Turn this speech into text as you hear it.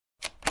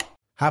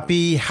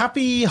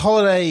Happy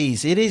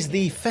holidays. It is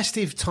the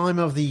festive time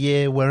of the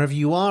year wherever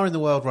you are in the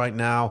world right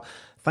now.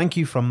 Thank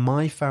you from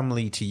my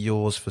family to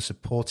yours for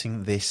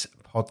supporting this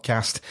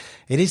podcast.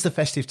 It is the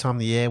festive time of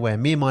the year where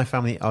me and my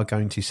family are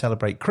going to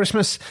celebrate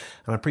Christmas,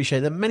 and I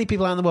appreciate that many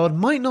people out in the world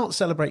might not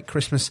celebrate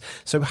Christmas.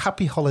 So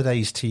happy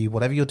holidays to you,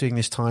 whatever you're doing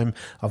this time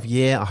of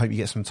year. I hope you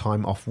get some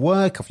time off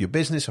work, off your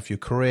business, off your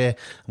career,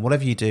 and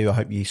whatever you do, I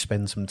hope you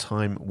spend some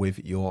time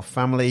with your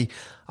family.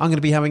 I'm going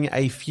to be having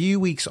a few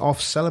weeks off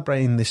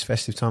celebrating this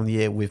festive time of the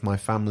year with my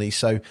family.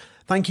 So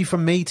thank you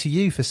from me to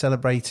you for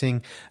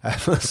celebrating.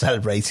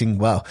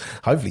 Well,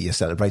 hopefully you're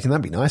celebrating.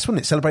 That'd be nice,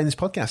 wouldn't it? Celebrating this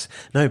podcast.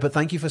 No, but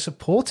thank you for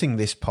supporting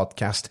this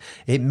podcast.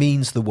 It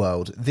means the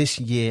world. This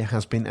year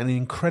has been an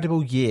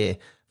incredible year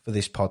for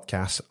this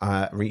podcast,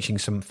 reaching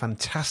some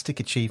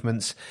fantastic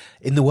achievements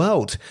in the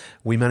world.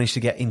 We managed to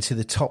get into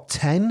the top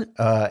 10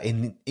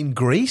 in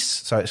Greece.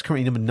 So it's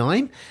currently number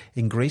 9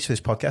 in Greece for this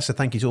podcast. So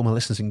thank you to all my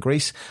listeners in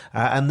Greece.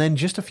 And then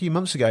just a few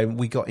months ago,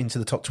 we got into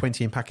the top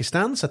 20 in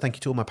Pakistan. So thank you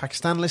to all my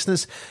Pakistan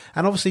listeners.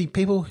 And obviously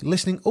people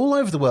listening all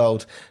over the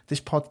world. This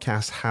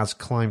podcast has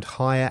climbed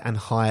higher and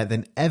higher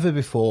than ever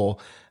before.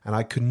 And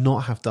I could not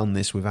have done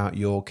this without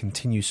your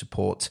continued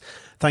support.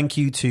 Thank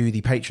you to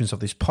the patrons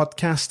of this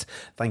podcast.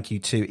 Thank you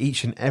to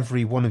each and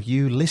every one of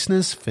you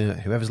listeners, for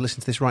whoever's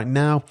listening to this right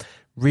now.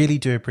 Really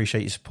do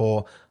appreciate your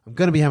support. I'm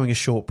going to be having a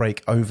short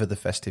break over the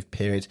festive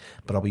period,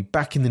 but I'll be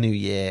back in the new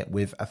year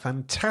with a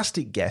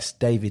fantastic guest,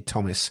 David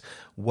Thomas,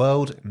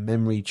 world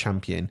memory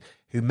champion,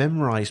 who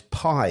memorized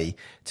pi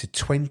to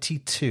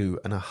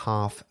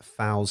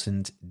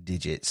 22,500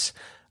 digits.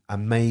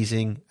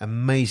 Amazing,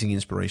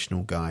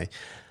 inspirational guy.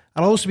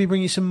 I'll also be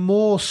bringing you some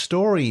more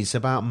stories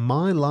about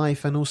my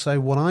life and also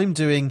what I'm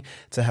doing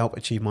to help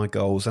achieve my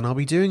goals. And I'll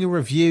be doing a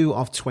review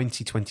of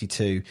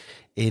 2022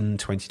 in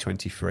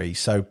 2023.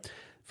 So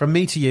from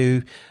me to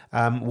you,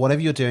 whatever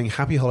you're doing,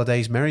 happy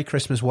holidays, Merry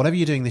Christmas, whatever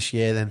you're doing this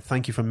year, then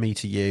thank you from me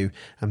to you,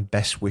 and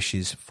best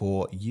wishes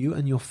for you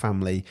and your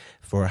family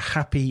for a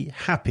happy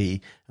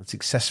and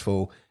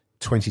successful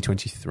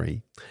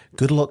 2023.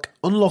 Good luck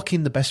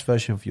unlocking the best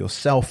version of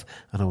yourself,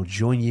 and I will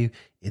join you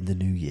in the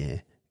new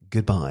year.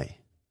 Goodbye.